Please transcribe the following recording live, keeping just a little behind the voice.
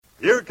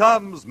Here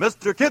comes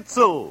Mr.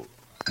 Kitzel.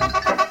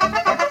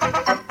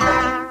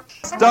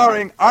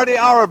 Starring Artie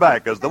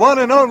Auerbach as the one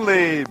and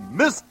only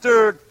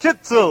Mr.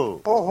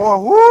 Kitzel.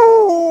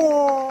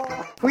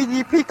 With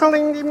the pickle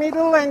in the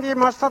middle and the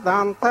mustard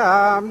on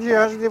top,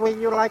 just the way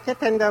you like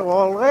it and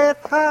all the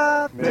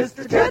top.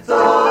 Mr. Kitzel,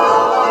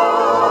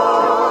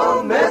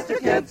 Mr.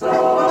 Kitzel,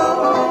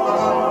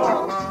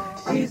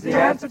 he's the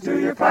answer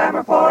to your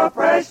clamor for a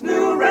fresh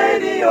new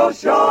radio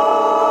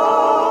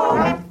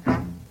show.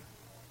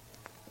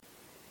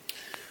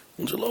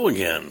 Well, hello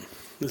again.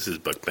 This is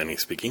Buck Benny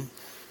speaking.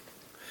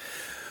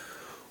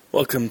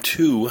 Welcome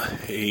to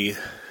a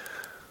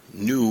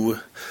new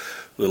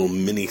little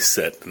mini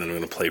set that I'm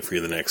going to play for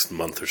you the next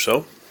month or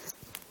so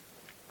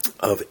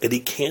of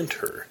Eddie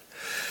Cantor.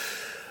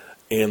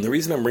 And the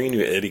reason I'm bringing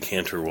you Eddie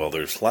Cantor, well,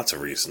 there's lots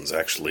of reasons,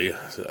 actually.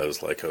 I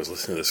was listening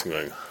to this and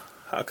going,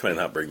 how can I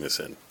not bring this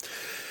in?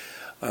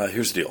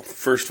 Here's the deal.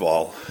 First of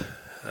all,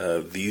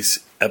 these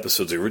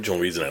episodes, the original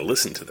reason I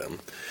listened to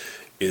them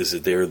is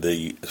that they're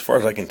as far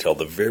as I can tell,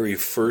 the very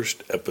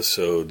first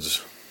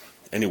episodes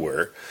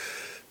anywhere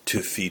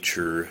to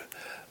feature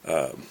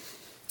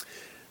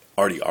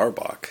Artie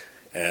Auerbach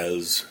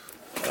as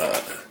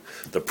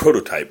the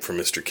prototype for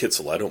Mr.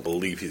 Kitzel. I don't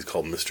believe he's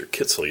called Mr.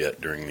 Kitzel yet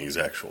during these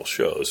actual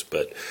shows,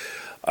 but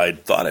I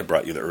thought I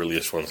brought you the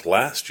earliest ones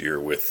last year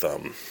with,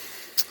 the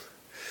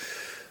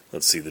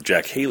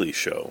Jack Haley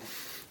show.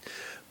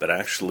 But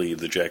actually,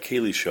 the Jack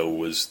Haley show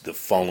was the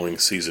following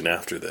season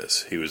after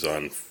this. He was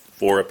on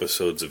 4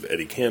 episodes of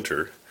Eddie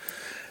Cantor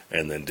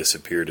and then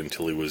disappeared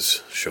until he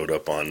showed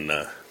up on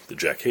the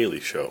Jack Haley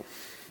show.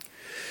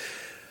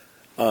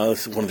 One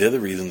of the other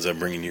reasons I'm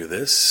bringing you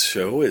this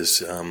show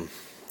is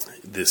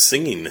the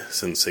singing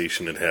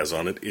sensation it has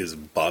on it is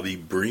Bobby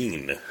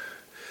Breen.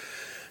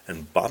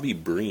 And Bobby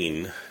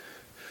Breen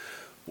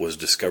was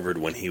discovered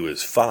when he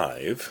was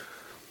 5,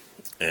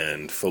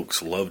 and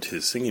folks loved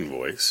his singing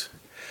voice.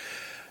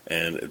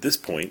 And at this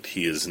point,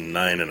 he is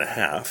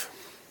 9.5,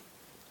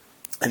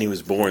 and he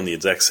was born the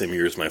exact same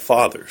year as my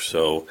father.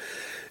 So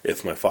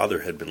if my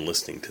father had been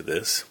listening to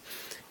this,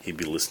 he'd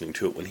be listening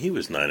to it when he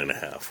was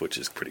 9.5, which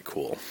is pretty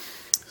cool.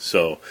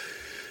 So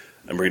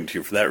I'm bringing it to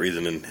you for that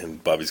reason,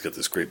 and Bobby's got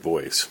this great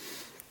voice.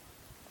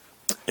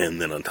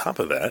 And then on top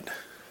of that,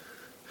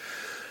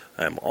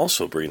 I'm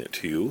also bringing it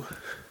to you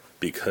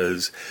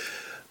because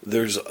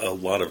there's a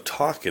lot of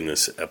talk in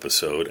this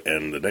episode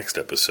and the next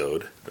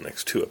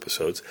 2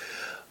 episodes,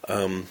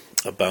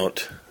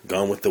 about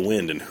Gone with the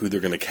Wind and who they're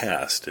going to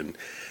cast.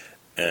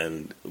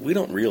 And we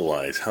don't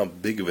realize how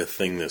big of a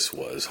thing this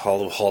was.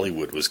 All of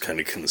Hollywood was kind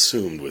of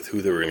consumed with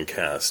who they were going to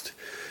cast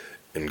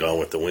in Gone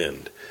with the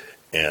Wind.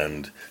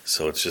 And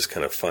so it's just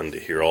kind of fun to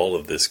hear all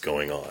of this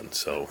going on.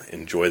 So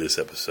enjoy this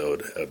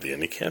episode of the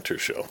Eddie Cantor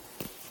Show.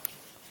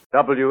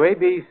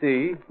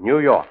 WABC, New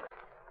York.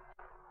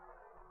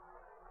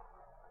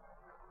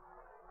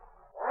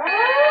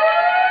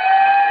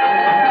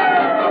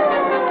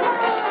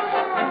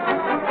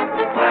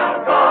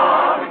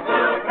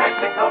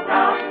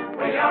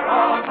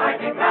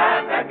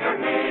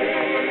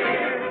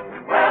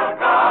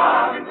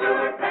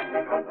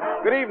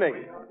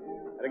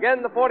 And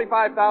again, the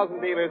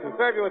 45,000 dealers who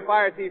serve you with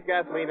Fire Chief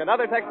gasoline and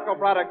other Texaco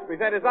products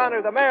present his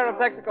honor, the mayor of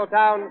Texaco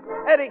Town,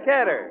 Eddie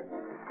Cantor.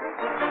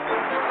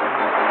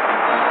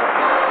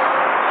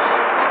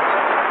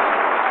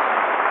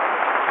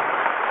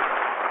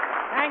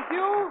 Thank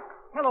you.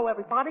 Hello,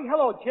 everybody.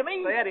 Hello,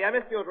 Jimmy. Say, Eddie, I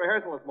missed you at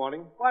rehearsal this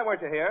morning. Why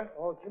weren't you here?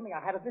 Oh, Jimmy, I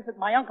had to visit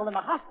my uncle in the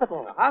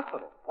hospital. The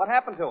hospital? What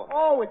happened to him?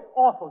 Oh, it's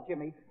awful,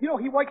 Jimmy. You know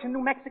he works in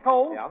New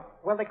Mexico? Yeah.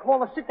 Well, they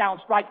call a sit-down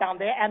strike down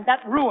there, and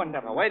that ruined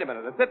him. Now, wait a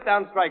minute. A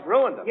sit-down strike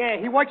ruined him. Yeah,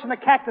 he works in the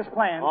cactus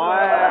plant. Oh,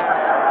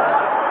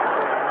 yeah.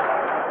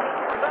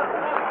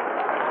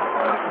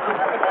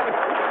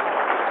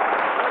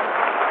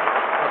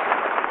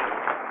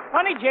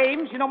 Funny,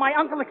 James, you know, my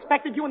uncle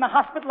expected you in the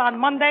hospital on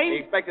Monday. He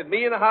expected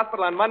me in the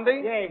hospital on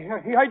Monday? Yeah,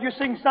 he heard you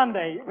sing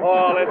Sunday.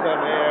 Oh, listen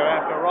here,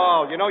 after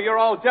all. You know, you're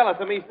all jealous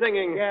of me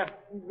singing. Yeah.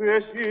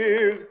 This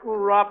year's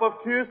crop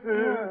of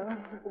kisses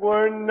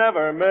were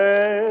never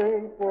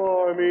meant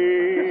for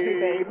me.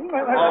 Babe.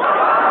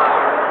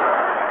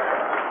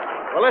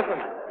 Well, listen.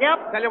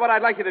 Yep. Tell you what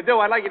I'd like you to do.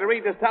 I'd like you to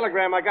read this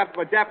telegram I got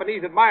from a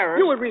Japanese admirer.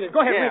 You would read it. Go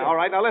ahead, read it. All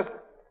right. Now, listen.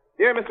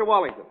 Dear Mr.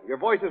 Wallington, your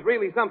voice is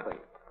really something.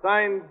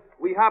 Signed,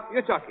 We Hop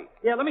Yuchucky.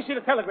 Yeah, let me see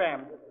the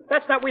telegram.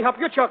 That's not We Hop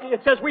Your Chucky.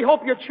 It says We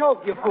Hope You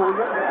Choke, you fool.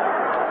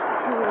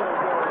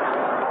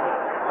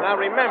 Now,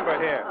 remember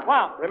here.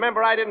 Wow.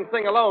 Remember, I didn't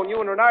sing alone. You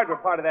and Renard were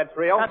part of that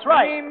trio. That's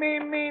right. Me.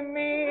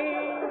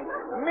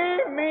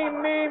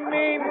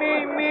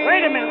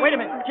 Wait a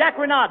minute. Jack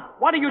Renard,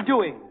 what are you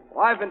doing?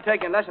 Well, I've been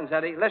taking lessons,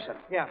 Eddie. Listen.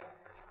 Yeah.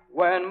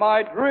 When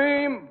my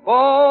dream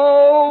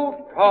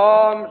boat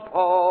comes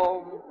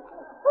home.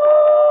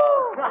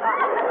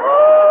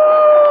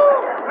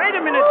 Wait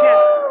a minute, Jack.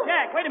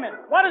 Jack, wait a minute.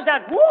 What is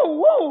that? Woo,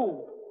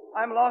 woo.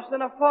 I'm lost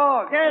in a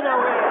fog. Get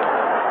away.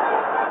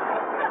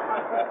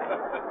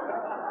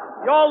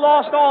 You're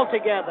lost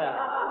altogether.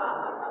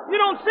 You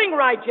don't sing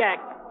right, Jack.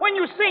 When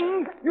you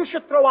sing, you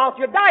should throw out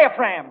your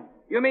diaphragm.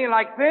 You mean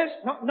like this?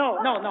 No.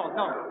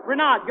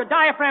 Renard, your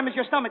diaphragm is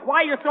your stomach.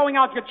 Why are you throwing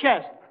out your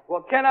chest?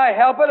 Well, can I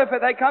help it if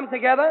they come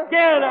together?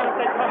 Yeah, if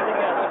they come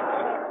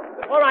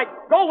together. All right,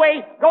 go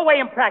away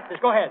and practice.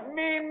 Go ahead.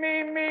 Me.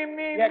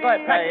 Yeah, go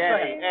ahead, practice. Go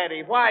ahead.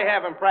 Eddie, why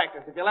have him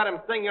practice? If you let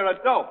him sing, you're a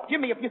dope.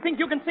 Jimmy, if you think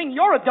you can sing,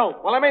 you're a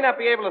dope. Well, I may not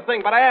be able to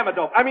sing, but I am a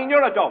dope. I mean,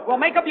 you're a dope. Well,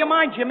 make up your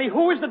mind, Jimmy.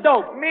 Who is the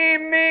dope? Me.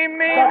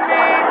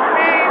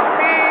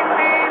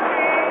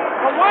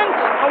 For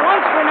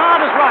once,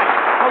 Renard is right.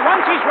 For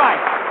once, he's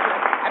right.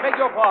 I beg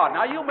your pardon.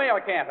 Are you Mayor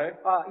Cantor?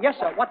 Yes,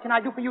 sir. What can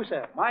I do for you,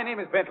 sir? My name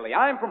is Bentley.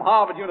 I'm from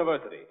Harvard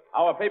University.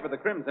 Our paper, The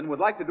Crimson, would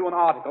like to do an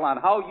article on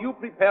how you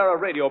prepare a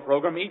radio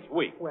program each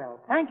week. Well,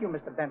 thank you,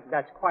 Mr. Bentley.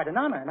 That's quite an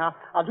honor. Now,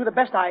 I'll do the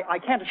best I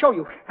can to show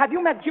you. Have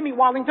you met Jimmy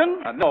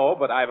Wallington? No,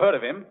 but I've heard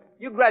of him.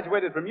 You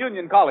graduated from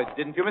Union College,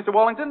 didn't you, Mr.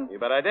 Wallington? You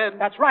bet I did.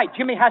 That's right.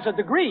 Jimmy has a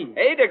degree.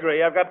 A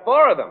degree? I've got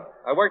 4 of them.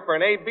 I worked for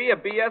an AB, a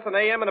BS, an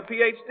AM, and a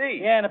PhD.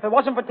 Yeah, and if it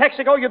wasn't for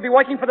Texaco, you'd be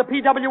working for the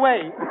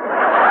PWA.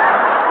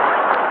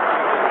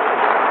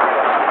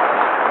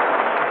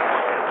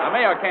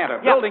 Mayor Cantor,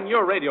 building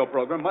your radio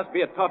program must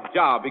be a tough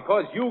job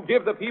because you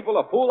give the people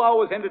a full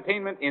hour's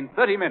entertainment in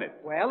 30 minutes.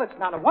 Well, it's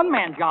not a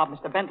one-man job,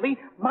 Mr. Bentley.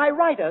 My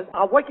writers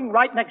are working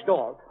right next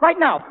door. Right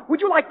now.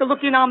 Would you like to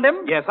look in on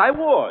them? Yes, I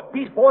would.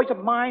 These boys of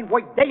mine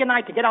work day and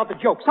night to get out the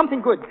joke.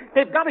 Something good.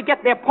 They've got to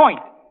get their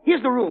point.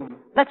 Here's the room.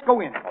 Let's go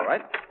in. All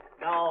right.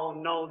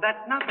 No,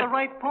 that's not the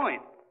right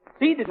point.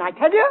 See, didn't I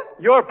tell you?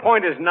 Your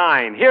point is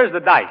 9. Here's the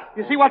dice.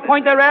 You see what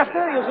point they're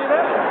after? You see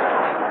that?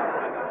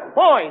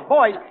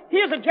 Boys,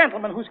 here's a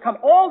gentleman who's come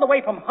all the way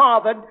from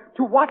Harvard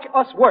to watch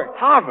us work.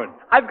 Harvard.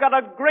 I've got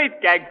a great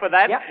gag for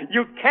that. Yep.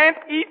 You can't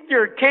eat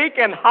your cake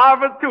and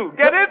Harvard, too.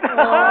 Get it?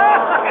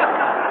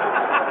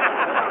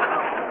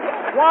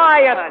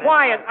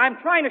 Quiet. I'm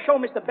trying to show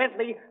Mr.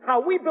 Bentley how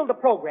we build a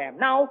program.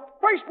 Now,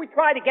 first we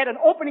try to get an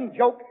opening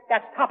joke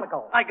that's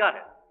topical. I got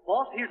it.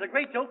 Boss, here's a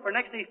great joke for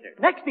next Easter.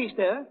 Next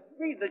Easter?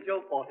 Read the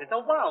joke, boss. It's a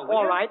wow.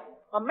 All right.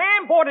 A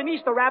man bought an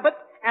Easter rabbit,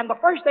 and the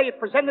first day it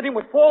presented him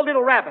with 4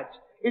 little rabbits.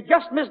 It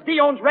just missed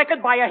Dion's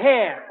record by a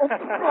hair.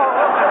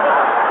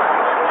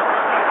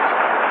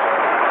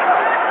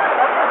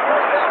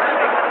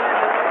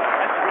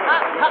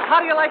 How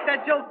do you like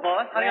that joke,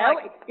 boss? How do you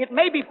like it? It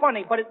may be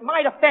funny, but it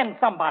might offend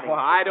somebody. Well,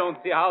 I don't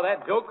see how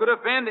that joke could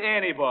offend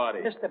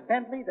anybody. Mr.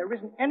 Bentley, there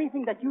isn't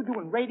anything that you do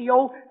in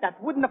radio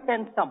that wouldn't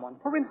offend someone.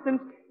 For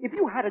instance, if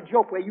you had a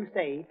joke where you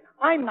say,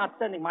 I'm not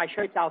sending my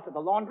shirts out to the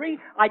laundry,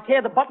 I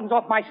tear the buttons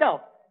off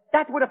myself.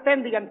 That would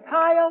offend the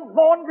entire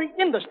laundry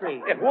industry.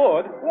 It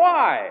would?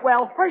 Why?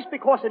 Well, first,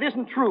 because it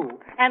isn't true.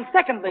 And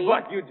secondly...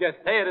 But you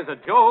just say it as a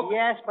joke.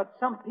 Yes, but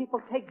some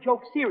people take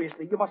jokes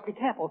seriously. You must be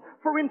careful.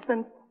 For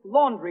instance,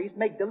 laundries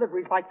make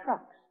deliveries by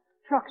trucks.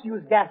 Trucks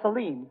use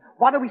gasoline.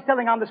 What are we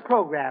selling on this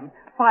program?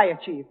 Fire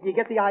chief. Do you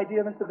get the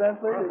idea, Mr.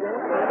 Bentley? Well,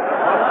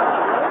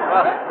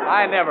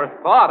 I never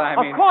thought, I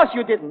mean... Of course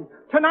you didn't.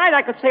 Tonight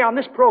I could say on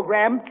this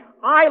program...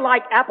 I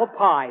like apple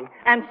pie.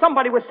 And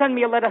somebody would send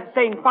me a letter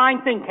saying,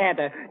 fine thing,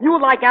 Cantor. You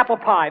like apple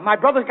pie. My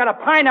brother's got a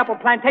pineapple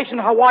plantation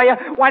in Hawaii.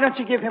 Why don't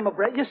you give him a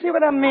break? You see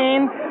what I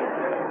mean?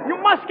 You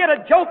must get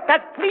a joke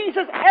that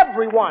pleases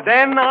everyone.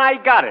 Then I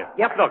got it.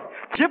 Yep. Look,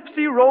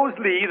 Gypsy Rose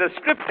Lee, the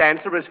strip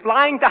dancer, is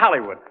flying to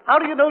Hollywood. How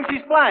do you know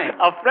she's flying?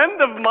 A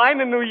friend of mine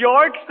in New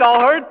York saw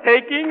her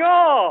taking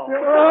off.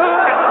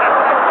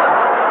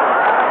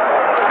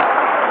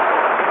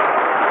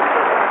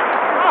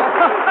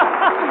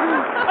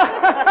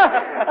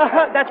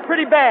 That's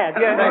pretty bad.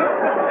 Yeah.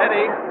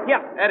 Eddie.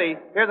 Yeah. Eddie,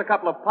 here's a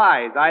couple of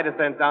pies Ida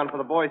sent down for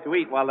the boys to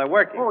eat while they're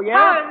working. Oh,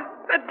 yeah?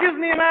 That gives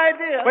me an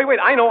idea. Wait,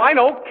 I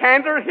know.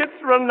 Cantor hits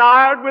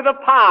Renard with a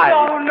pie.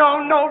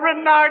 No,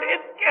 Renard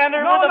hits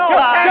Cantor with a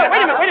pie.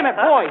 Wait a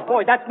minute.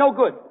 Boy, that's no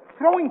good.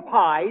 Throwing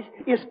pies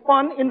is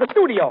fun in the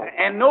studio.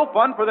 And no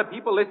fun for the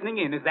people listening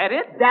in. Is that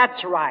it?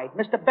 That's right.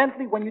 Mr.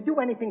 Bentley, when you do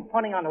anything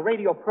funny on a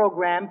radio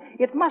program,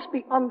 it must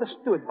be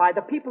understood by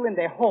the people in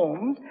their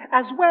homes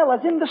as well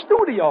as in the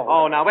studio.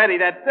 Oh, now, Eddie,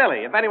 that's silly.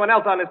 If anyone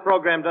else on this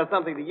program does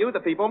something to you, the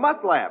people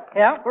must laugh.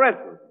 Yeah? For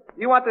instance,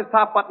 you want this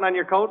top button on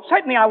your coat?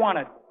 Certainly I want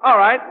it. All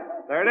right.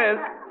 There it is.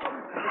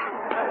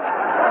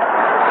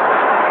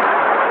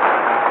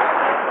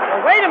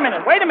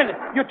 Wait a minute.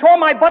 You tore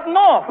my button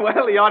off.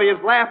 Well, the audience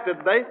laughed,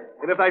 didn't they?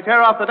 And if I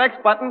tear off the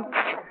next button,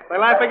 they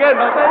laugh again,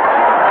 don't they?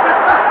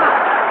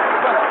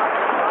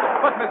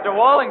 But, Mr.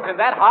 Wallington,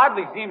 that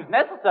hardly seems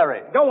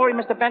necessary. Don't worry,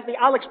 Mr. Bentley.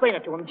 I'll explain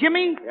it to him.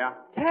 Jimmy? Yeah?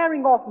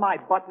 Tearing off my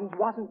buttons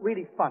wasn't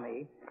really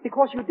funny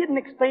because you didn't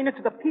explain it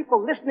to the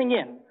people listening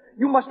in.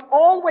 You must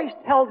always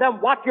tell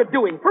them what you're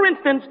doing. For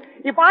instance,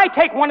 if I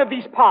take one of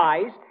these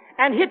pies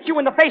and hit you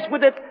in the face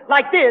with it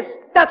like this,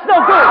 that's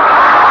no good.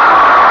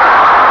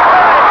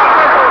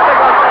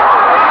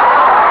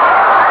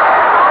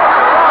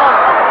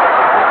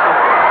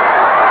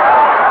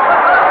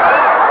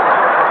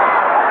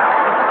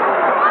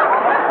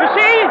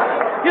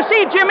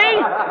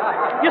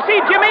 You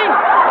see, Jimmy?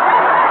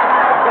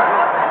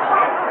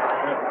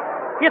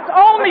 It's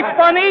only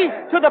funny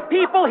to the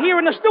people here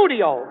in the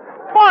studio.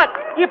 But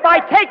if I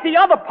take the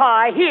other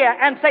pie here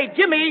and say,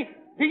 Jimmy,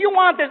 Do you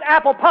want this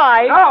apple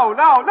pie? No,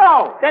 no,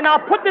 no. Then I'll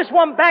put this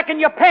one back in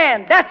your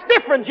pan. That's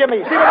different, Jimmy.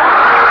 See what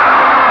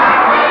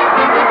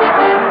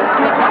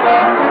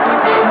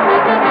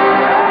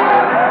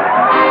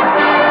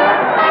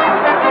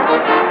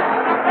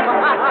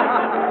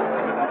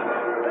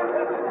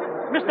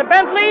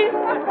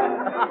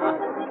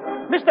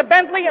Mr.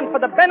 Bentley, and for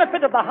the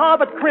benefit of the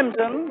Harvard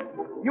Crimson,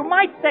 you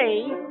might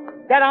say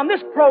that on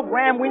this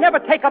program we never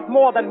take up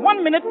more than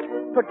 1 minute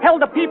to tell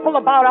the people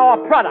about our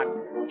product.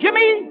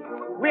 Jimmy,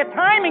 we're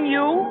timing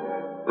you.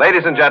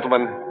 Ladies and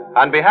gentlemen,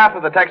 on behalf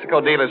of the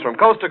Texaco dealers from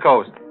coast to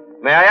coast,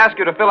 may I ask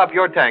you to fill up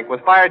your tank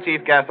with Fire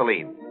Chief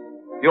gasoline.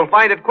 You'll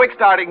find it quick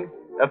starting,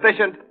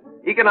 efficient,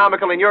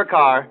 economical in your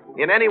car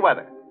in any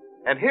weather.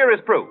 And here is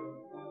proof.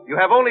 You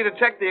have only to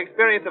check the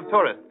experience of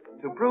tourists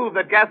to prove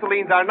that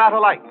gasolines are not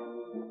alike.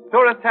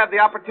 Tourists have the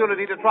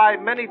opportunity to try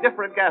many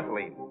different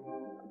gasolines.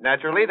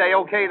 Naturally, they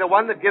okay the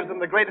one that gives them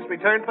the greatest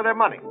return for their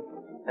money.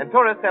 And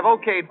tourists have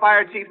okayed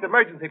Fire Chief's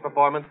emergency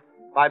performance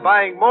by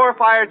buying more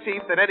Fire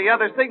Chief than any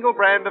other single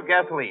brand of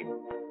gasoline.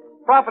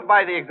 Profit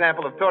by the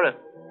example of tourists,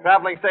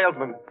 traveling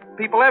salesmen,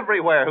 people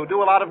everywhere who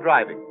do a lot of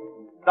driving.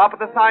 Stop at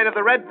the sign of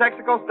the red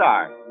Texaco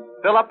star.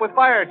 Fill up with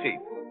Fire Chief.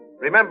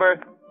 Remember,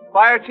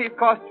 Fire Chief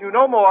costs you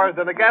no more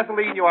than the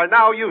gasoline you are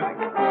now using.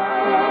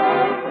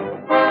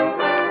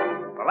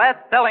 Well,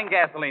 that's selling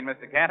gasoline,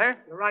 Mr. Cantor.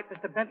 You're right,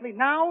 Mr. Bentley.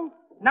 Now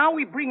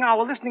we bring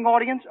our listening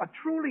audience a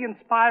truly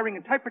inspiring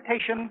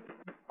interpretation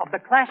of the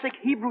classic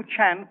Hebrew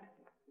chant,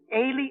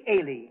 Eli,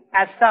 Eli,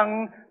 as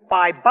sung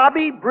by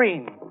Bobby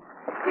Breen.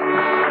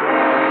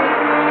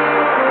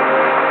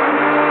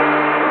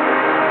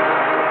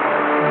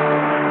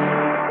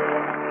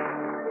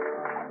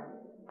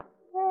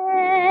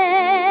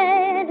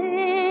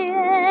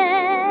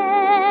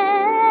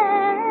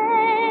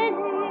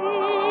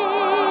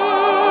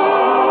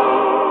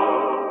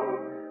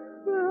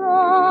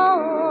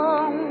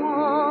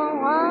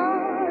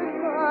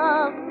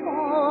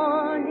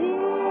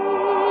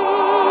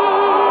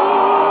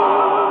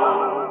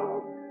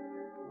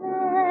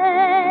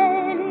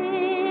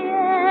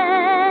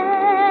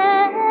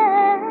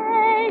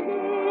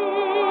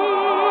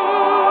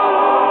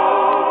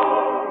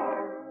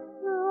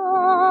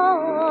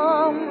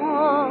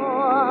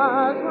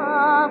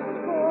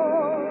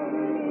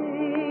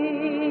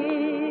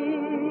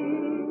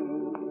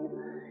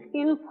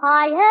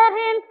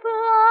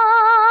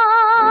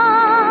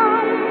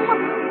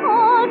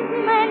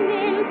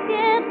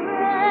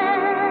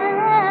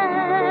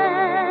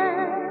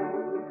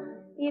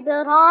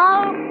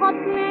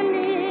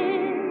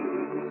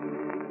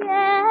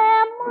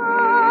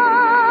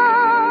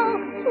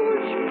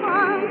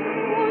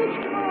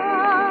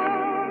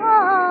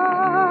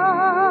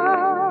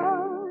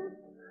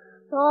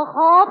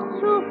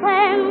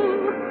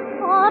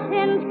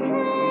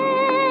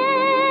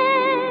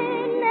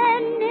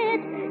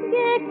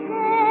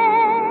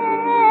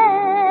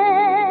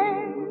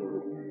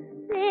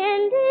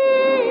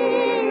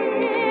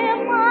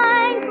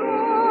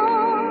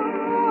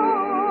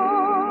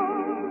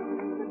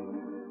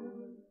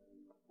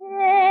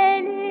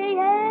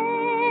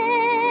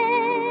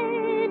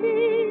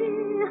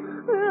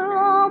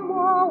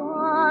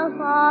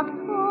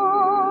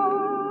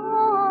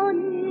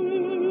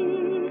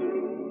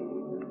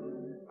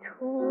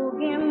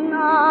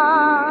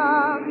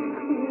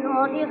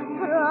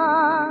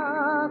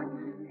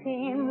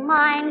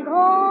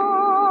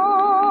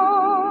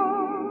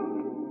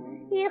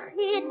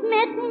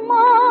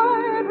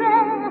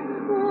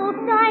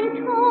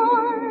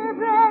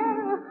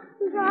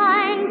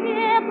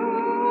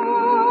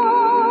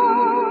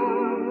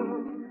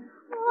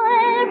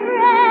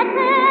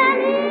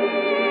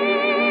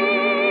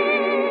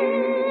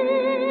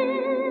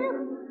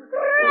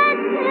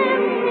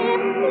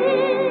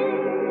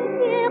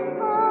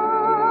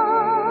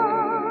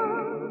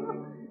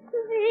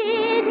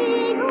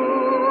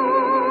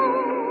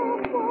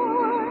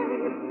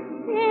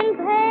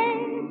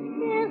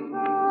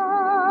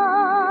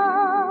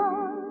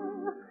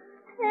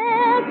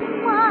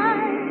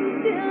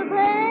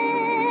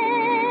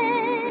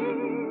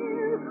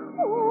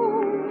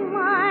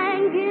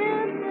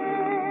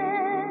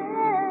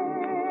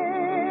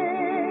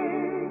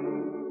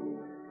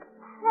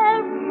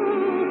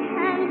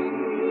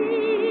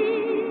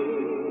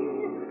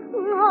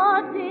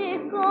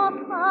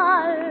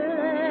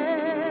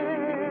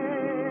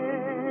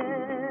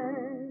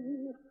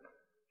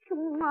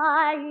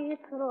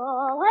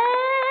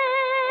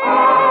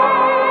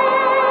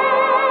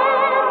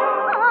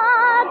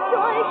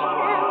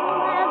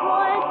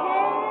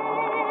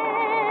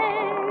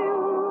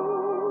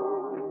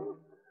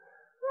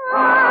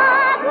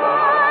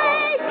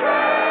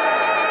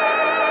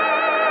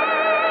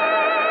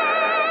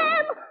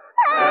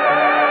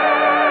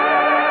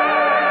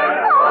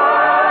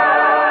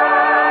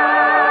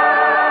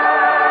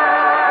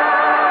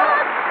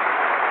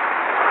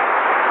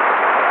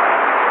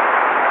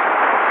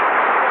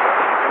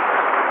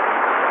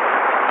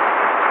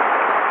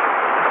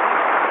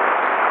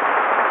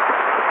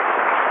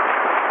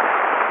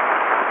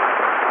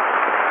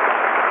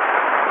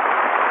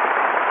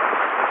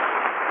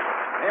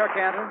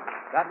 Cantor,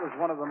 that was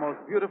one of the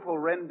most beautiful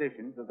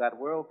renditions of that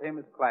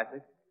world-famous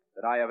classic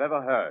that I have ever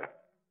heard.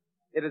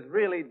 It is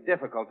really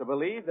difficult to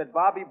believe that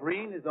Bobby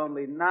Breen is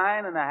only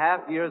 9.5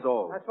 years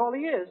old. That's all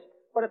he is.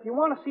 But if you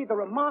want to see the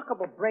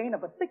remarkable brain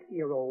of a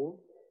 6-year-old,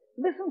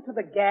 listen to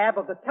the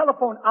gab of the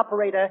telephone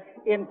operator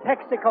in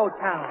Texaco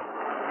town.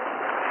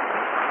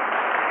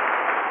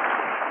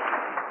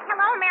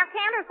 Hello, Mayor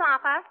Cantor's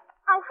office.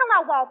 Oh,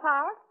 hello,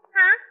 Walpole.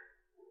 Huh?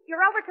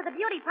 You're over to the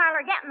beauty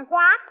parlor getting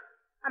what?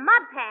 A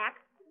mud pack?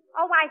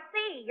 Oh, I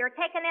see. You're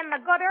taking in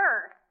the good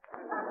earth.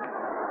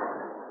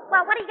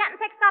 Well, what are you getting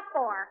fixed up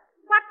for?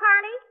 What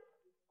party?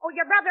 Oh,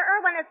 your brother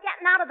Irwin is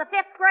getting out of the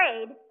 5th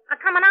grade. A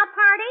coming out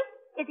party?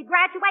 Is he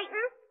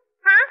graduating?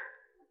 Huh?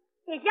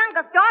 His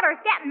youngest daughter's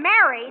getting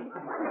married.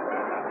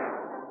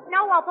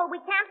 No, Opal,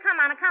 we can't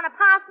come on account of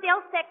Pa's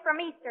still sick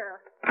from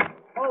Easter.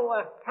 Oh,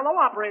 hello,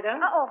 operator.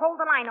 Uh-oh, hold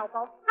the line,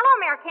 Opal. Hello,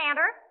 Mayor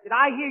Cantor. Did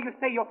I hear you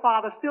say your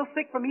father's still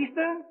sick from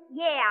Easter?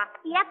 Yeah,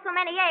 he ate so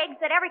many eggs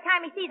that every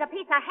time he sees a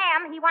piece of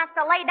ham, he wants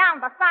to lay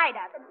down beside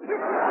it.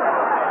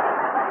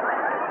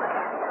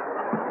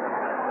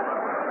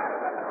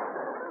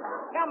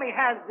 Tell me,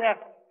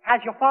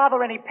 has your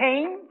father any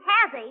pain?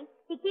 Has he?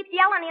 He keeps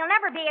yelling he'll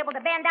never be able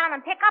to bend down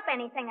and pick up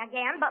anything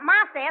again, but Ma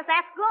says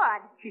that's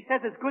good. She says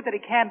it's good that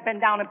he can't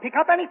bend down and pick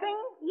up anything?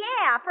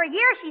 Yeah, for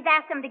years she's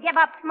asked him to give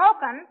up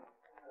smoking.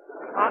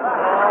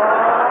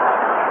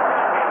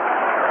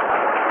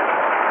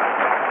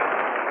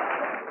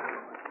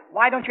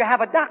 Why don't you have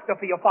a doctor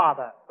for your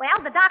father? Well,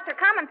 the doctor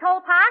come and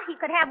told Pa he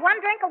could have 1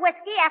 drink of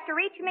whiskey after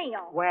each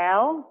meal.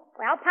 Well?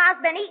 Well,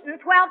 Pa's been eating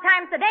 12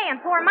 times a day, and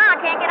poor Ma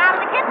can't get out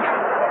of the kitchen.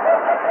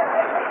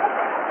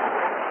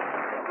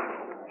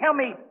 Tell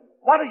me,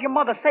 what does your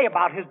mother say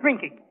about his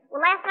drinking? Well,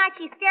 last night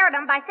she scared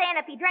him by saying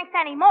if he drinks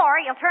any more,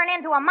 he'll turn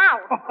into a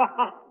mouse.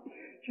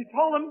 She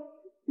told him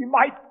he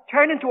might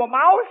turn into a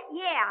mouse?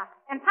 Yeah.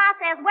 And Pa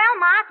says, well,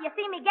 Ma, if you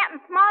see me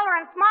getting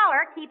smaller and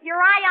smaller, keep your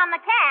eye on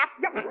the cat.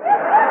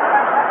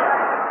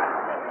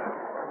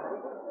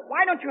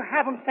 Why don't you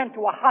have him sent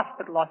to a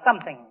hospital or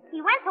something?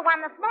 He went to one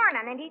this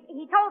morning, and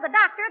he told the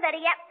doctor that he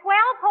ate 12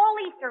 whole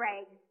Easter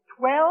eggs.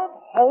 12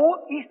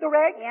 whole Easter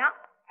eggs? Yeah.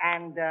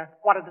 And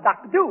what did the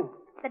doctor do?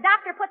 The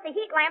doctor put the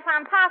heat lamp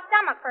on Pa's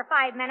stomach for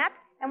 5 minutes,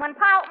 and when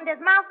Pa opened his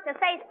mouth to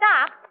say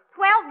stop,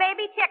 12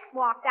 baby chicks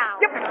walked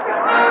out. Yep.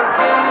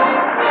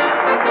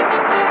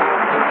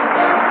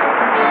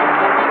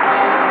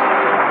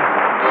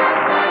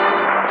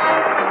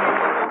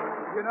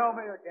 You know,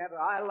 Mayor Cantor,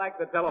 I like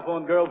the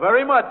telephone girl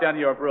very much on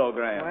your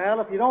program. Well,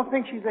 if you don't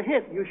think she's a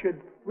hit, you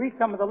should read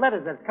some of the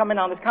letters that's come in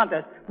on this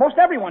contest. Most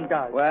everyone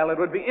does. Well, it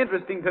would be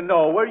interesting to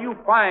know where you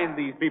find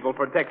these people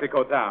for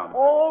Texaco Town.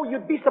 Oh,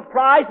 you'd be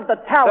surprised at the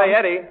talent. Say,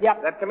 Eddie.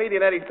 Yep. That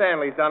comedian Eddie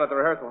Stanley's down at the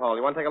rehearsal hall.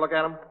 You want to take a look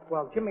at him?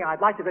 Well, Jimmy,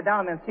 I'd like to go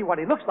down there and see what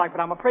he looks like,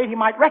 but I'm afraid he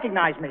might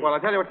recognize me. Well, I'll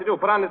tell you what you do.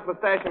 Put on this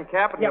mustache and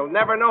cap, and Yep. he'll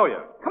never know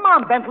you. Come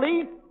on,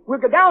 Bentley. We'll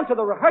go down to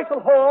the rehearsal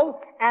hall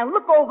and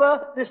look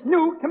over this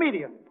new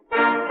comedian.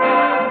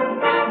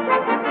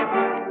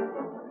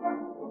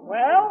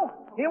 Well,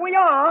 here we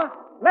are.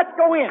 Let's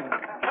go in. Wait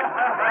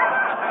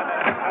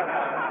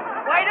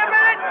a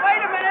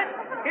minute.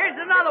 Here's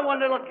another one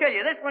that'll kill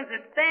you. This one's a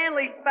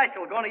Stanley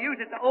special. Going to use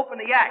it to open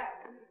the act.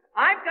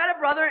 I've got a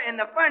brother in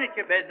the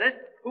furniture business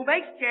who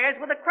makes chairs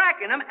with a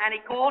crack in them, and he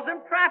calls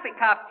them traffic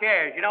cop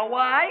chairs. You know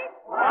why?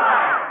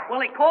 Why?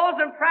 Well, he calls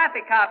them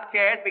traffic cop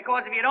chairs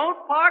because if you don't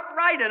park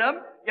right in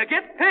them, you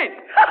get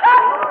pinched.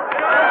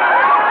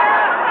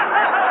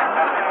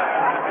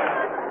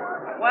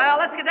 Well,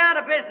 let's get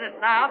down to business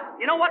now.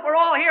 You know what we're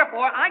all here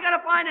for? I gotta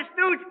find a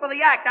stooge for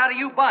the act out of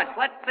you bunch.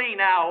 Let's see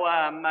now.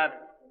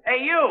 Hey,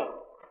 you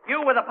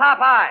with the pop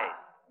eyes.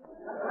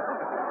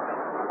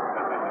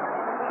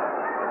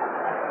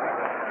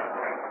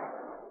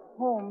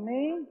 Oh,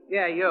 me?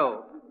 Yeah,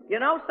 you. You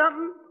know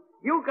something?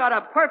 You got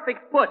a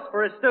perfect puss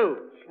for a stooge.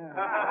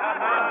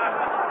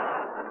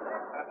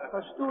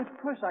 A stooge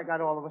puss I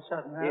got all of a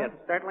sudden, huh? You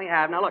certainly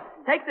have. Now, look,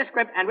 take the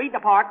script and read the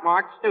part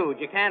marked stooge.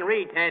 You can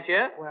read, can't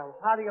you? Well,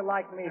 how do you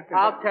like me?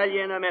 I'll tell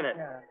you in a minute.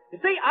 Yeah. You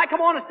see, I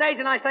come on the stage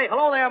and I say,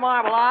 hello there,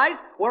 Marble Eyes.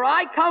 Where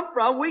I come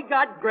from, we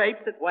got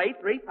grapes that weigh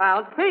 3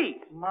 pounds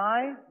apiece.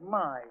 My.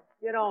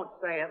 You don't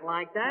say it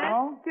like that.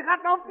 No? You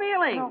got no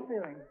feeling. No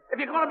feeling. If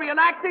you're going to be an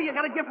actor, you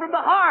got to give from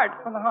the heart.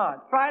 From the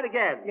heart. Try it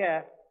again.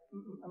 Yeah.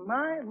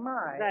 My.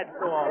 That's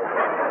all.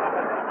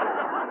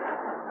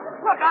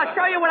 Look, I'll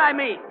show you what I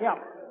mean. Yeah.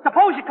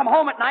 Suppose you come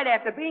home at night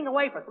after being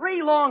away for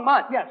 3 long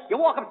months. Yes. You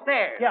walk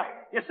upstairs. Yeah.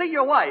 You see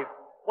your wife.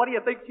 What do you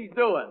think she's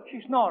doing?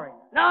 She's snoring.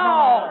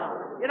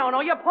 No. You don't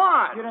know your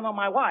part. You don't know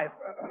my wife.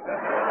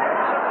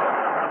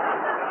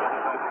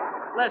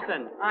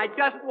 Listen, I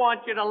just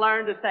want you to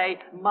learn to say,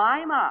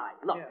 my.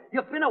 Look,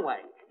 You've been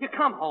away. You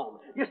come home.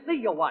 You see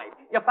your wife.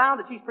 You found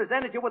that she's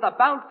presented you with a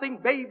bouncing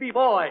baby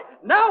boy.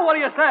 Now what do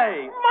you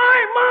say?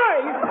 My.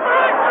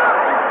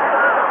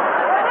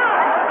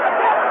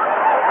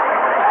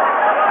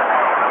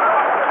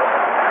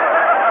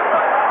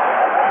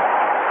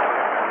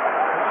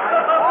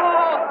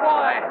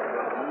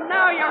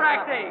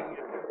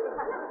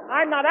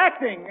 I'm not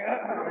acting.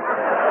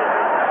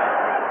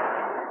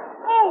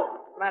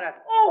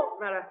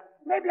 matter?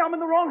 Maybe I'm in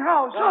the wrong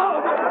house.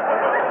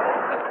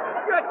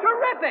 You're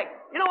terrific.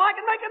 You know, I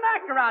can make an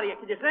actor out of you.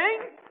 Can you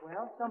sing?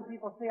 Well, some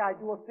people say I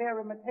do a fair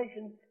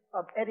imitation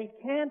of Eddie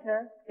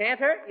Cantor.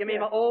 Cantor? You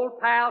mean my old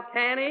pal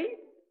Canny?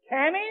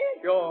 Canny?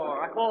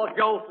 Sure. I call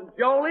Jolson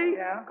Jolie.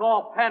 Yeah.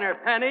 Call Penner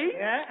Penny.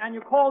 Yeah, and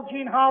you call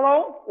Gene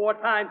Hollow? 4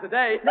 times a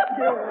day.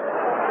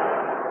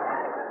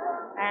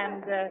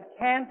 And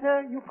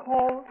Cantor, you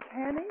call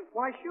Canny?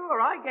 Why, sure.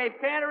 I gave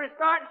Cantor his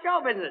start in show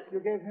business. You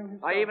gave him his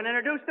I even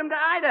introduced him to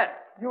Ida.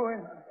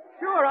 You...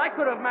 Sure, I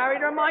could have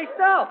married her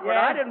myself, but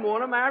Yeah? I didn't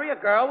want to marry a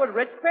girl with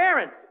rich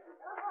parents.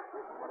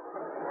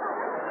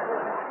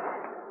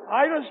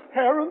 Ida's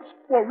parents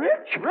were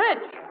rich?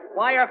 Rich?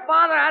 Why, her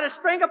father had a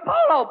string of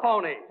polo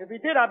ponies. If he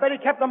did, I bet he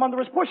kept them under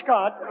his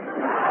pushcart.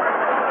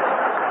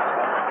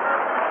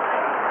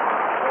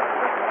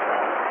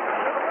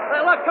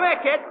 Well, look, come here,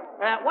 kid.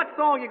 What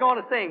song you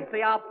going to sing?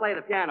 See, I'll play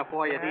the piano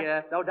for you. Do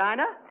you know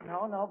Dinah?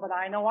 No, but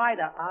I know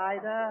Ida.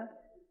 Ida,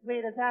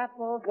 sweet as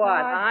apples. What,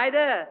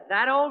 Ida?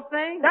 That old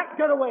thing?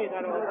 Get away,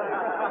 that old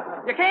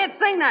thing. You can't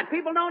sing that.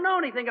 People don't know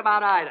anything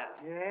about Ida.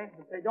 Yeah,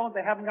 if they don't,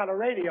 they haven't got a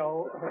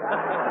radio.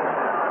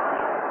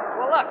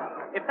 Well, look,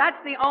 if that's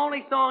the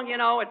only song you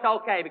know, it's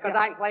okay, because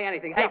I can play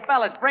anything. Hey,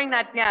 fellas, bring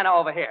that piano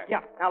over here.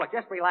 Yeah. Now, look,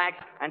 just relax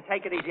and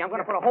take it easy. I'm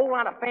going to put a whole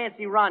lot of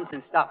fancy runs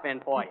and stuff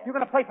in for you. You're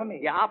going to play for me?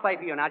 Yeah, I'll play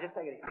for you. Now, just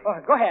take it easy.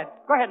 Go ahead.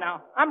 Go ahead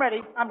now. I'm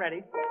ready.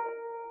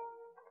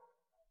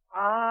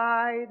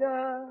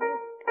 Ida,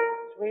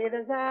 sweet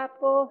as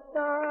apple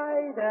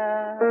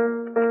cider,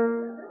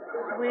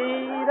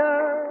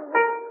 sweeter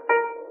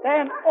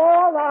than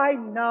all I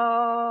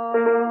know.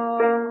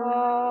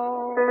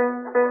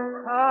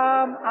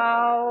 Come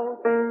out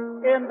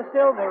in the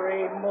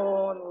silvery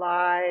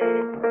moonlight.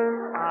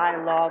 I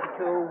love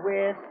to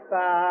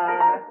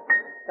whisper,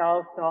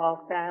 so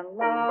soft and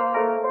low.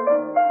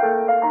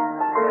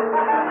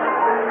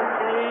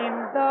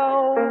 Seems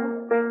though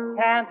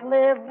can't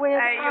live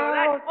without. Hey, you,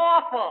 that's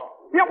awful.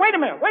 Yeah, wait a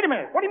minute. What do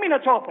you mean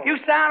that's awful? You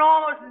sound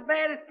almost as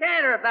bad as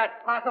Cantor, if that's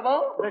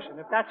possible. Listen,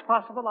 if that's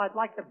possible, I'd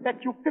like to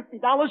bet you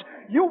 $50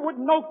 you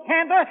wouldn't know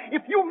Cantor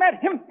if you met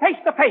him face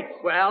to face.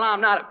 Well, I'm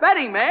not a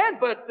betting man,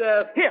 but,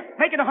 Here,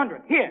 take it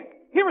 100. Here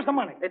is the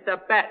money. It's a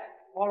bet.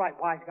 All right,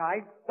 wise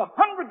guy. The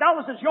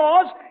 $100 is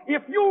yours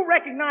if you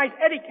recognize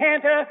Eddie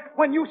Cantor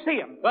when you see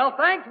him. Well,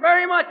 thanks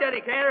very much,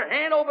 Eddie Cantor.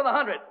 Hand over the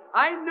 100.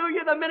 I knew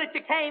you the minute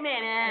you came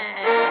in.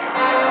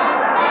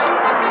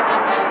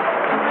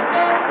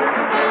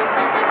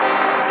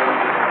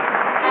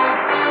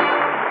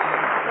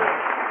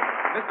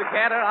 Mr.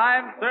 Cantor,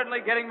 I'm certainly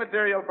getting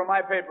material from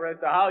my paper as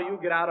to how you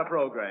get out a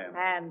program.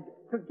 And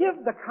to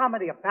give the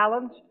comedy a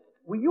balance,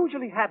 we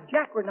usually have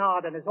Jack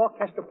Renard and his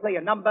orchestra play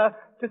a number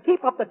to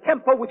keep up the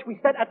tempo which we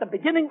set at the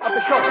beginning of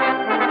the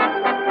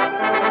show.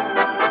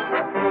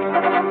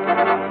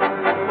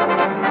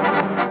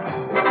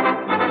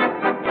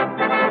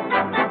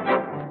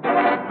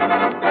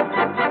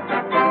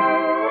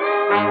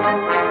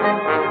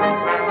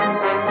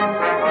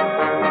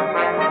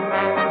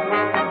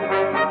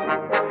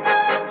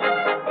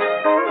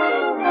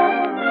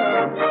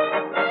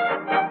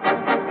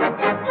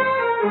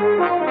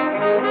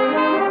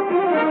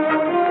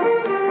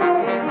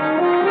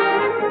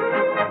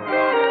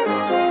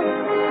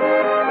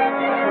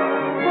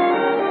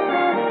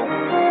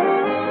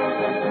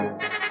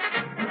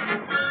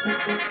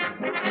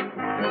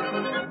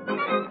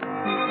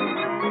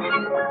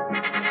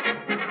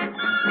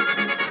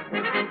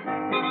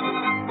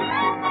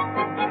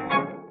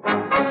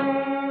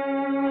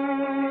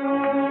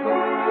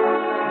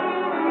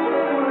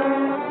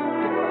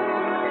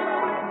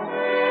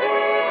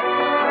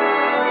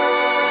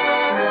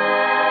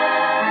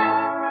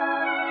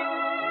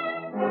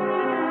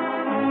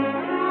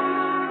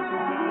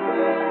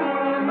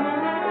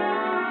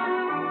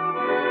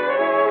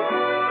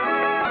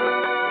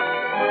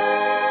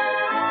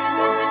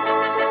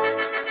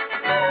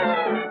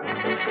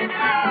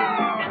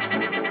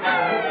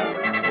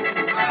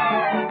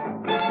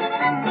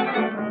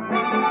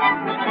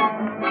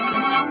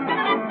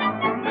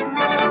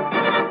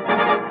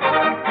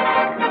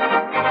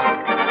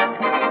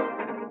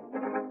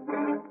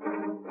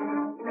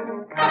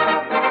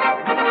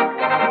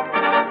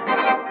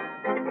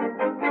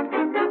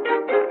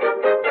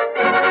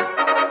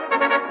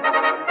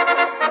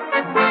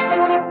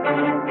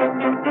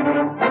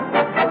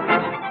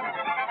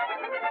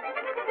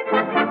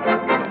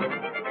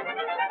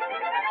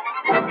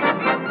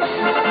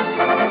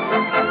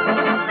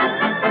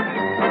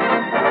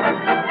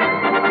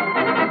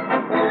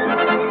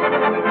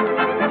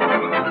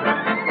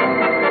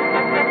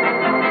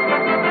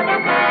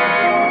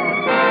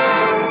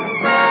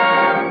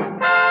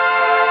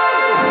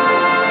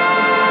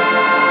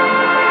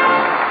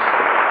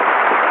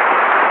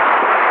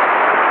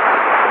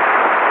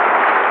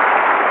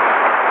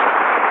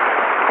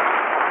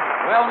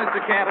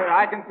 Mr. Cantor,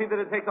 I can see that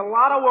it takes a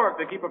lot of work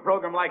to keep a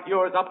program like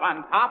yours up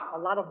on top. A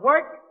lot of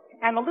work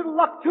and a little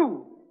luck,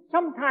 too.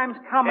 Sometimes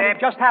comedy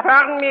just happens.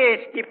 Pardon me,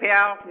 Skipper.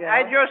 Yeah.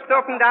 I just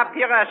opened up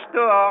here a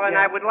store, and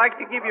I would like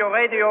to give your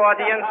radio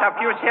audience a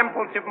few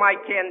samples of my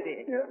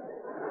candy. Yeah.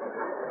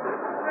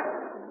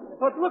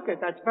 But look,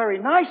 that's very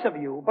nice of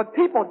you. But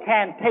people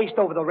can't taste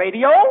over the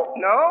radio.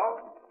 No?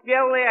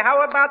 Well,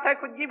 how about I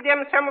could give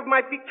them some of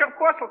my picture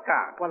postal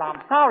cards? Well,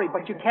 I'm sorry,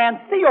 but you can't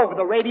see over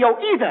the radio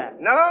either.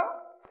 No?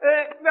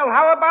 Well,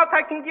 how about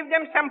I can give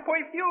them some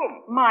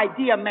perfume? My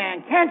dear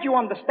man, can't you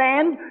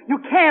understand? You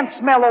can't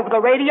smell over the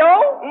radio.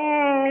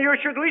 You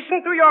should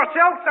listen to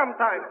yourself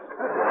sometimes.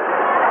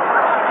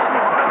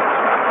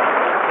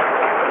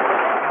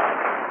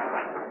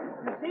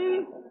 You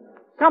see?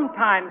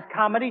 Sometimes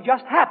comedy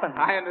just happens.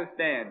 I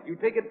understand. You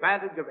take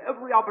advantage of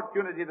every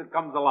opportunity that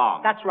comes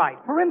along. That's right.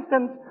 For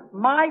instance,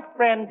 my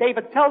friend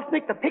David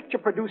Selznick, the picture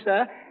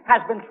producer,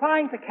 has been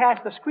trying to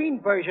cast a screen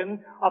version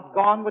of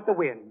Gone with the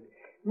Wind.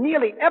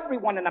 Nearly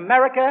everyone in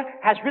America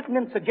has written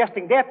in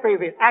suggesting their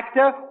favorite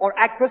actor or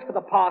actress for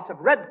the parts of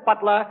Red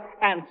Butler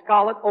and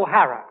Scarlett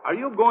O'Hara. Are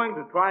you going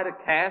to try to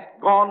cast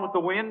Gone with the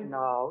Wind?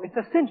 No, it's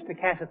a cinch to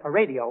cast it for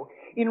radio.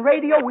 In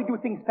radio, we do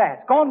things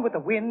fast. Gone with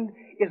the Wind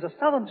is a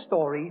Southern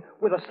story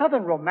with a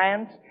Southern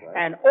romance,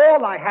 and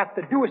all I have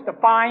to do is to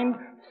find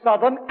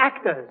Southern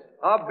actors.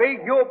 I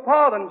beg your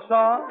pardon,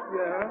 sir.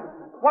 Yeah?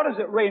 What is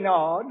it,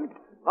 Reynard?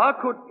 I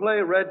could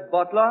play Red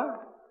Butler.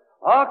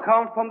 I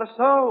come from the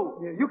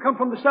South. Yeah, you come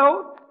from the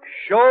South?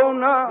 Sure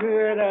enough.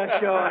 Yeah,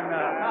 sure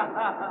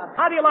enough.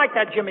 How do you like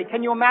that, Jimmy?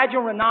 Can you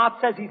imagine Renard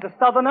says he's a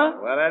Southerner?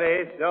 Well, that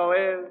is, so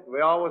is. We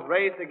all was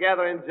raised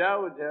together in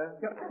Georgia.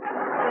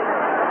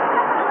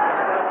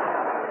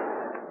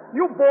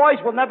 You boys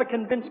will never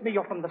convince me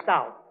you're from the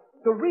South.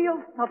 The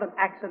real Southern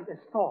accent is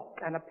soft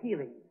and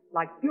appealing,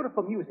 like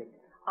beautiful music.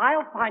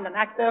 I'll find an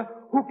actor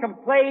who can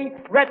play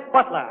Red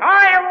Butler.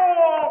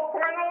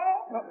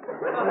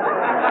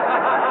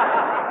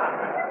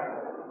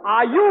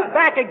 Are you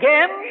back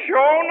again?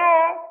 Sure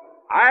no.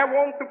 I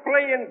want to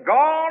play in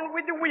Gone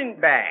with the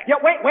Wind back. Yeah,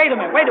 wait a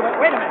minute.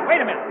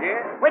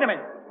 Yeah? Wait a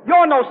minute.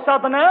 You're no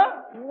Southerner.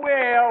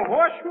 Well,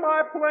 what's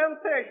my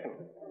plantation?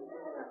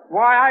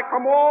 Why, I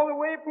come all the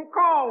way from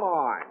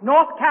Carline.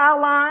 North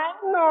Carolina?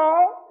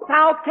 No.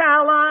 South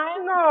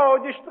Carolina? No,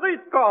 the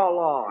streetcar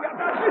line.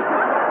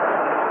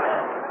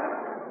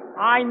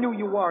 I knew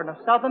you weren't a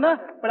Southerner,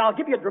 but I'll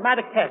give you a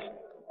dramatic test.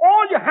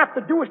 All you have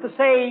to do is to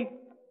say,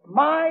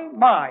 my.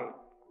 My.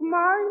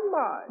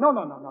 No,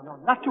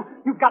 not you.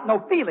 You've got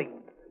no feeling.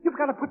 You've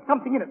got to put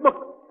something in it. Look,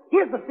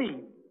 here's the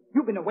scene.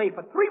 You've been away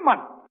for 3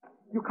 months.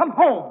 You come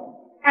home,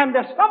 and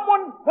there's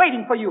someone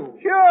waiting for you.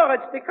 Sure,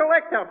 it's the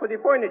collector for the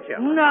furniture.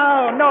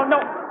 No,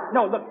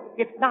 look,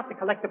 it's not the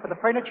collector for the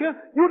furniture.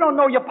 You don't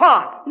know your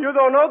part. You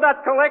don't know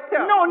that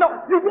collector? No,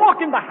 you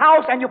walk in the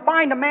house and you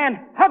find a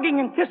man hugging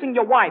and kissing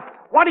your wife.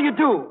 What do you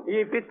do?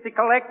 If it's the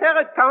collector,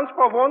 it counts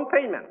for one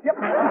payment. Yep.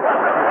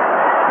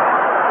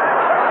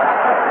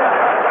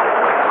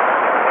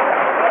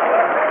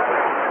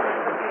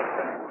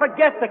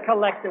 Forget the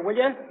collector, will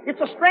you? It's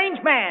a strange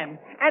man,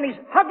 and he's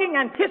hugging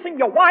and kissing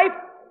your wife.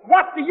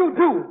 What do you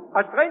do?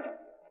 A strange?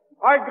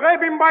 I grab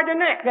him by the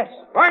neck. Yes.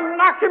 I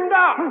knock him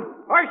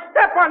down. I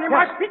step on him.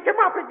 Yes. I pick him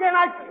up again.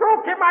 I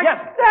choke him. I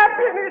Yes. stab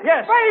in his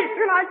Yes. face,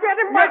 and I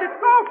get him by the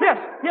throat. Yes.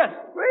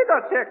 Wait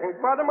a second.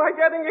 What am I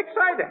getting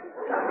excited?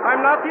 I'm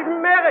not even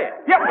married.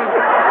 Yep.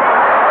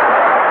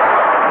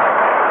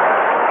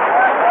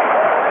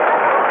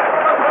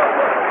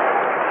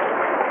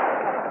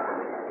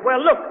 Well,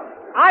 look,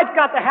 I've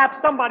got to have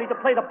somebody to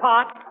play the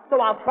part,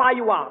 so I'll try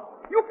you out.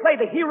 You play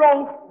the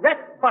hero, Red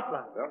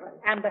Butler.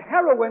 And the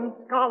heroine,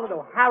 Scarlett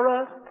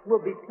O'Hara, will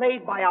be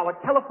played by our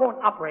telephone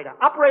operator.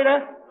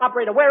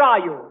 Operator, where are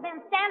you?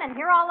 Been standing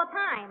here all the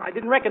time. I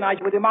didn't recognize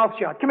you with your mouth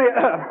shut. Come here.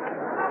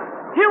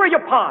 Here are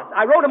your parts.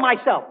 I wrote them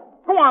myself.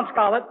 Go on,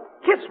 Scarlett.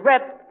 Kiss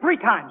Red 3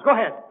 times. Go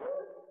ahead.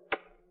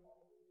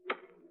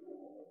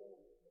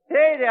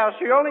 Hey there,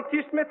 she only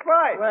kissed me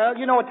twice. Well,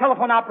 you know, a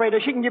telephone operator,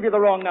 she can give you the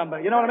wrong number.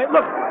 You know what I mean?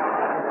 Look.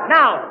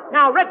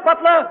 Now, Red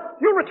Butler,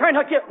 you return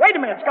her kiss. Wait a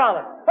minute,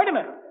 Scarlett. Wait a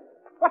minute.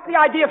 What's the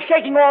idea of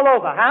shaking all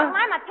over, huh? Well,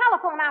 I'm a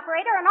telephone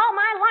operator, and all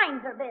my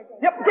lines are busy.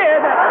 Yep,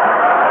 yeah.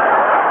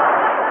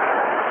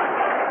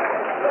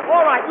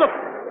 All right, look.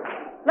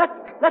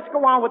 Let's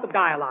go on with the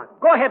dialogue.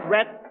 Go ahead,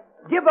 Red.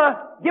 Give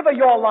her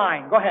your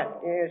line. Go ahead.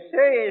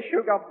 Say,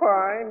 Sugar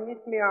Pie,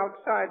 meet me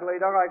outside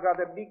later. I got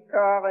a big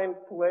car and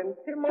 20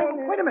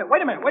 money. Wait a minute.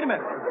 What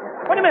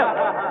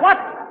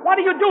are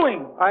you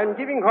doing? I'm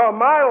giving her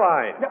my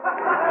line.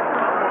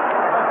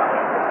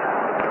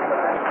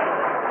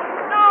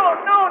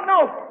 No.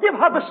 Give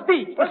her the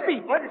speech. What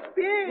speech?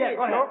 Yeah,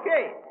 go ahead.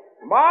 Okay.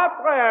 My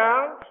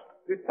friends,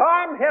 the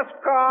time has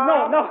come.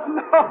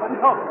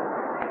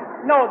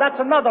 No, that's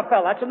another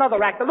fella. That's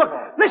another actor. Look,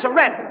 listen,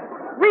 Red.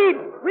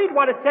 Read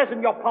what it says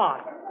in your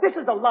part. This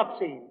is the love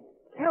scene.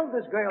 Tell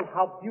this girl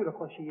how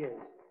beautiful she is.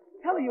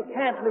 Tell her you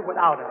can't live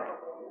without her.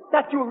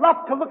 That you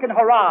love to look in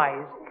her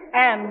eyes,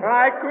 and...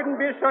 I couldn't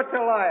be such a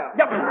liar.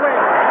 Yeah,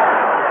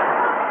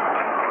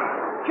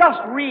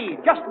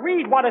 Just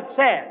read what it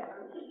says.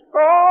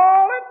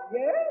 Scarlett?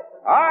 Yes?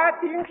 I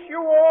think you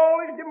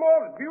all is the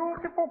most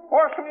beautiful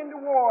person in the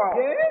world.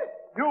 Yes?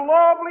 The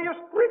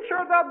loveliest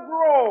creature that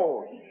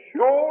grows.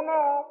 Sure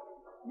enough.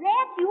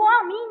 Rex, you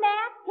all mean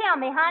that? Tell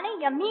me,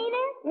 honey, you mean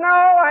it? No,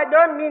 I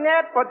don't mean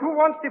that, but who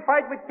wants to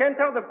fight with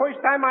Cantor the first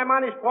time I'm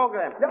on his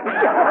program?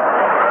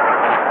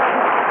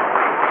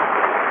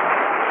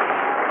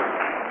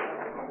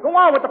 Go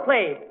on with the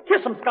play.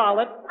 Kiss him,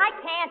 Scarlett. I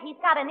can't. He's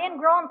got an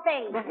ingrown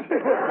face.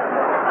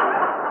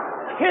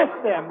 Kiss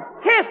them.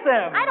 Kiss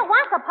them. I don't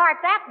want the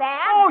part that bad.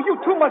 Oh, you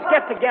two must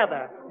get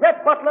together.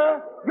 Red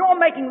Butler, you're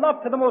making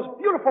love to the most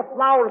beautiful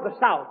flower of the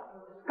South,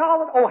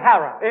 Scarlett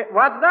O'Hara.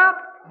 What's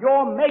that?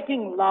 You're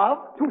making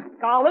love to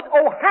Scarlett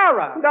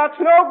O'Hara. That's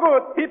no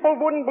good. People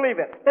wouldn't believe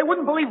it. They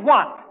wouldn't believe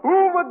what?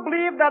 Who would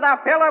believe that a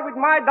fella with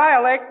my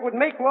dialect would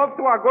make love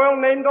to a girl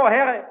named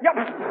O'Hara? Yep.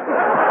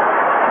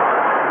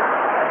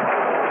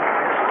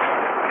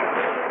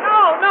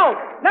 No.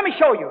 Let me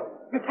show you.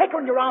 You take her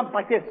in your arms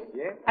like this.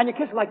 Yeah. And you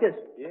kiss her like this.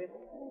 Yeah.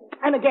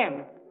 And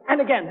again. And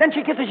again. Then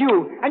she kisses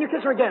you. And you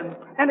kiss her again.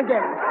 And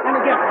again. And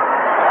again.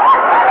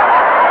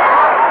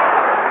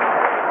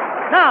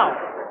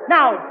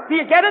 Now, do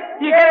you get it?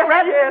 Do you get it,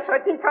 Red? Yes, I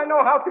think I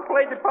know how to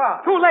play the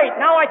part. Too late.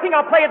 Now I think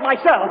I'll play it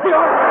myself.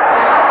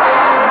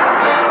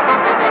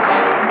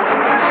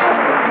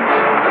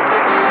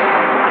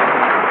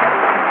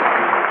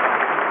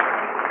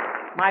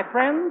 My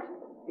friends,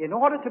 in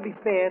order to be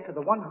fair to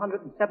the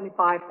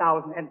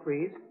 175,000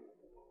 entries,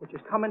 which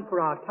is coming for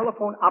our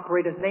telephone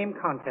operator's name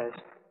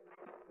contest,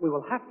 we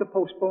will have to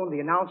postpone the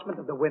announcement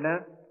of the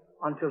winner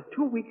until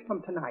 2 weeks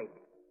from tonight,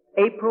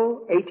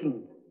 April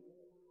 18th.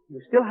 You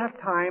still have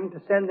time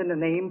to send in a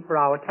name for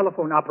our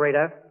telephone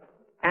operator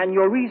and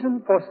your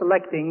reason for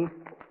selecting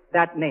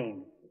that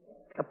name.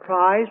 The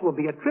prize will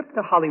be a trip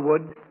to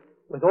Hollywood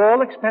with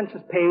all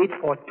expenses paid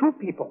for 2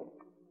 people.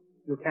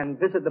 You can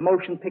visit the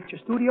motion picture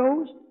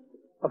studios,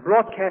 the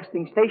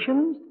broadcasting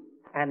stations,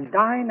 and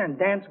dine and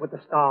dance with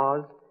the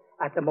stars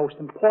at the most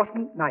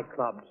important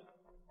nightclubs.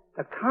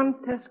 The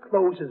contest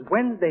closes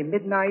Wednesday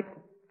midnight,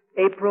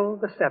 April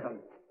the 7th.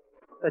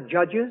 The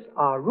judges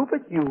are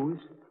Rupert Hughes,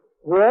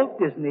 Walt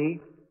Disney,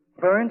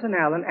 Burns and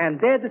Allen, and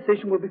their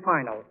decision will be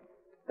final.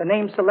 The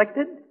name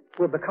selected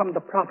will become the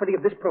property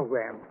of this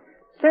program.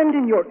 Send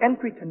in your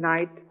entry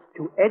tonight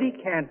to Eddie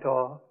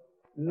Cantor,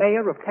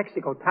 Mayor of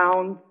Texaco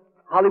Town,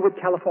 Hollywood,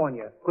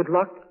 California. Good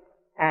luck,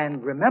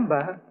 and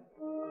remember,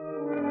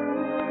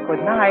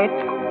 good night.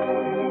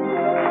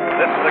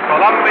 This is the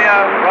Columbia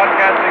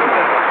Broadcasting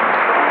System.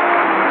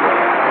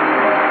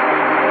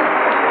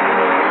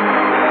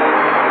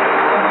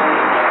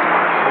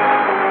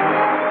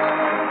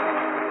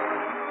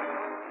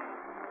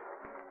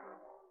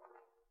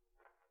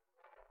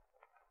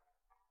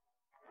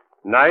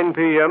 9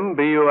 p.m.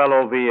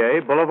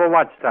 BULOVA, Bulova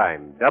Watch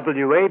Time,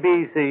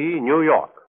 WABC, New York.